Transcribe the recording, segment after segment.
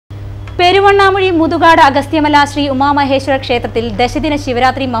പെരുവണ്ണാമുഴി മുതുകാട് അഗസ്ത്യമല ശ്രീ ഉമാമഹേശ്വര ക്ഷേത്രത്തിൽ ദശദിന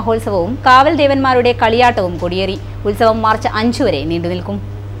ശിവരാത്രി മഹോത്സവവും കാവൽ ദേവന്മാരുടെ കളിയാട്ടവും കൊടിയേറി. ഉത്സവം മാർച്ച് 5 വരെ നീണ്ടുനിൽക്കും.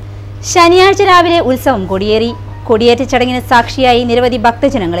 ശനിയാഴ്ച രാവിലെ ഉത്സവം കൊടിയേറി. കൊടിയേറ്റ ചടങ്ങിന് സാക്ഷിയായി നിരവധി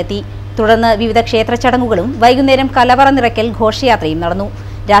ഭക്തജനങ്ങളെത്തി. തുടർന്ന് വിവിധ ക്ഷേത്ര ചടങ്ങുകളും വൈകുന്നേരം കലവറ നിറയ്ക്കൽ ഘോഷയാത്രയും നടന്നു.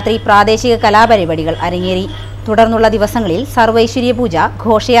 രാത്രി പ്രാദേശിക കലാപരിപാടികൾ അരങ്ങേറി. തുടർന്നുള്ള ദിവസങ്ങളിൽ സർവൈശ്വര്യ പൂജ,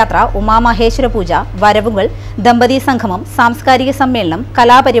 ഘോഷയാത്ര, ഉമാമഹേശ്വര പൂജ, വരവുകൾ, ദമ്പതി സംഗമം, സാംസ്കാരിക സമ്മേളനം,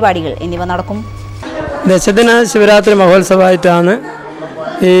 കലാപരിപാടികൾ എന്നിവ നടക്കും. ദശദിന ശിവരാത്രി മഹോത്സവമായിട്ടാണ്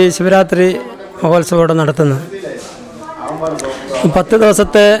ഈ ശിവരാത്രി മഹോത്സവം നടത്തുന്നത്. 10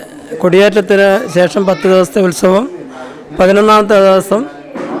 ദിവസത്തെ കൊടിയേറ്റത്തിന് ശേഷം 10 ദിവസത്തെ ഉത്സവം, 11ാമത്തെ ദിവസം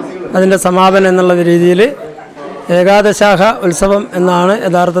അതിൻ്റെ സമാപനം എന്നുള്ള രീതിയിൽ ഏകാദശാഹ ഉത്സവം എന്നാണ്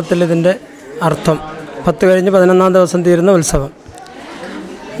യഥാർത്ഥത്തിൽ ഇതിൻ്റെ അർത്ഥം. 10 കഴിഞ്ഞ് 11ാം ദിവസം തീരുന്ന ഉത്സവം.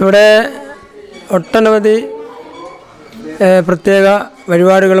 ഇവിടെ ഒട്ടനവധി പ്രത്യേക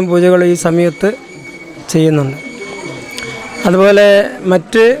വഴിപാടുകളും പൂജകളും ഈ സമയത്ത് ചെയ്യുന്നുണ്ട്. അതുപോലെ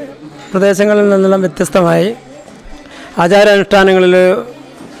മറ്റ് പ്രദേശങ്ങളിൽ നിന്നെല്ലാം വ്യത്യസ്തമായി ആചാരാനുഷ്ഠാനങ്ങളിൽ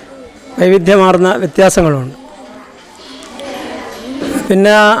വൈവിധ്യമാർന്ന വ്യത്യാസങ്ങളുണ്ട്.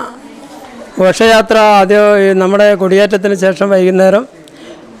 പിന്നെ ഘോഷയാത്ര ആദ്യം നമ്മുടെ കൊടിയേറ്റത്തിന് ശേഷം വൈകുന്നേരം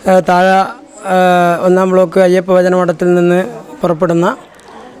താഴെ 1-ാം ബ്ലോക്ക് അയ്യപ്പ വചനമഠത്തിൽ നിന്ന് പുറപ്പെടുന്ന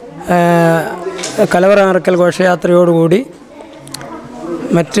കലവറ നിറയ്ക്കൽ ഘോഷയാത്രയോടുകൂടി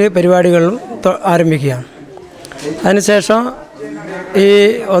മറ്റ് പരിപാടികളും ആരംഭിക്കുകയാണ്. അതിനുശേഷം ഈ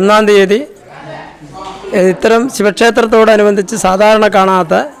 1-ാം തീയതി ഇത്തരം ശിവക്ഷേത്രത്തോടനുബന്ധിച്ച് സാധാരണ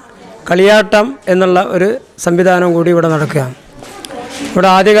കാണാത്ത കളിയാട്ടം എന്നുള്ള ഒരു സംവിധാനം കൂടി ഇവിടെ നടക്കുകയാണ്. ഇവിടെ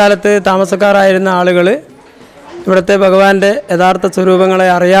ആദ്യകാലത്ത് താമസക്കാരായിരുന്ന ആളുകൾ ഇവിടുത്തെ ഭഗവാന്റെ യഥാർത്ഥ സ്വരൂപങ്ങളെ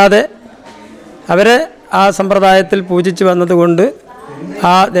അറിയാതെ അവരെ ആ സമ്പ്രദായത്തിൽ പൂജിച്ച് വന്നതുകൊണ്ട്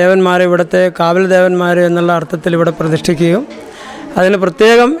ആ ദേവന്മാരെ ഇവിടുത്തെ കാവൽ ദേവന്മാർ എന്നുള്ള അർത്ഥത്തിൽ ഇവിടെ പ്രതിഷ്ഠിക്കുകയും അതിന്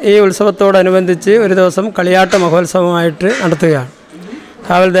പ്രത്യേകം ഈ ഉത്സവത്തോടനുബന്ധിച്ച് ഒരു ദിവസം കളിയാട്ട മഹോത്സവമായിട്ട് നടത്തുകയാണ്.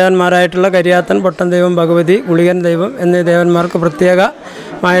 കാവൽ ദേവന്മാരായിട്ടുള്ള കരിയാത്തൻ, പൊട്ടൻ ദൈവം, ഭഗവതി, ഗുളികൻ ദൈവം എന്നീ ദേവന്മാർക്ക്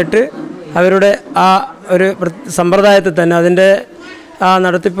പ്രത്യേകമായിട്ട് അവരുടെ ആ ഒരു സമ്പ്രദായത്തിൽ തന്നെ അതിൻ്റെ ആ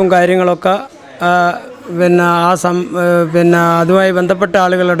നടത്തിപ്പും കാര്യങ്ങളൊക്കെ പിന്നെ അതുമായി ബന്ധപ്പെട്ട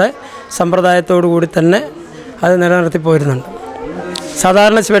ആളുകളുടെ സമ്പ്രദായത്തോടു കൂടി തന്നെ അത് നിലനിർത്തി പോരുന്നുണ്ട്.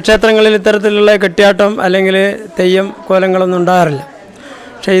 സാധാരണ ശിവക്ഷേത്രങ്ങളിൽ ഇത്തരത്തിലുള്ള കെട്ടിയാട്ടം അല്ലെങ്കിൽ തെയ്യം കോലങ്ങളൊന്നും ഉണ്ടാകാറില്ല.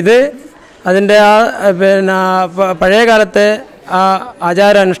 പക്ഷേ ഇത് അതിൻ്റെ ആ പഴയ കാലത്തെ ആ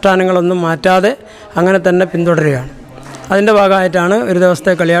ആചാരാനുഷ്ഠാനങ്ങളൊന്നും മാറ്റാതെ അങ്ങനെ തന്നെ പിന്തുടരുകയാണ്. അതിൻ്റെ ഭാഗമായിട്ടാണ് ഒരു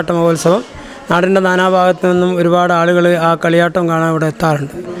ദിവസത്തെ കളിയാട്ട മഹോത്സവം. നാടിൻ്റെ നാനാഭാഗത്തു നിന്നും ഒരുപാട് ആളുകൾ ആ കളിയാട്ടം കാണാൻ ഇവിടെ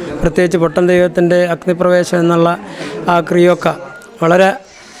എത്താറുണ്ട്. പ്രത്യേകിച്ച് പൊട്ടൻ ദൈവത്തിൻ്റെ അഗ്നിപ്രവേശം എന്നുള്ള ആ ക്രിയൊക്കെ വളരെ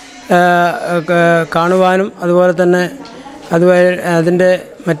കാണുവാനും അതുപോലെ തന്നെ അതുവഴി അതിൻ്റെ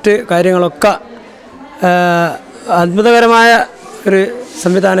മറ്റ് കാര്യങ്ങളൊക്കെ അത്ഭുതകരമായ ഒരു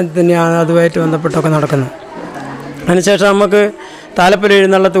സംവിധാനം തന്നെയാണ് അതുമായിട്ട് ബന്ധപ്പെട്ടൊക്കെ നടക്കുന്നത്. അതിനുശേഷം നമുക്ക് താലപ്പൊലി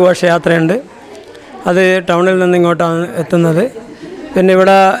എഴുന്നള്ളത്ത് ഘോഷയാത്രയുണ്ട്. അത് ടൗണിൽ നിന്ന് ഇങ്ങോട്ടാണ് എത്തുന്നത്. പിന്നെ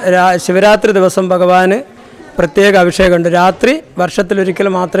ഇവിടെ ശിവരാത്രി ദിവസം ഭഗവാന് പ്രത്യേക അഭിഷേകമുണ്ട്. രാത്രി വർഷത്തിലൊരിക്കൽ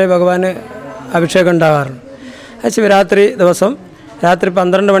മാത്രമേ ഭഗവാന് അഭിഷേകം ഉണ്ടാകാറുള്ളൂ. ആ ശിവരാത്രി ദിവസം രാത്രി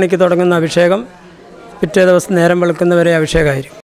 12 മണിക്ക് തുടങ്ങുന്ന അഭിഷേകം പിറ്റേ ദിവസം നേരം വെളുക്കുന്നവരെ അഭിഷേകമായിരിക്കും.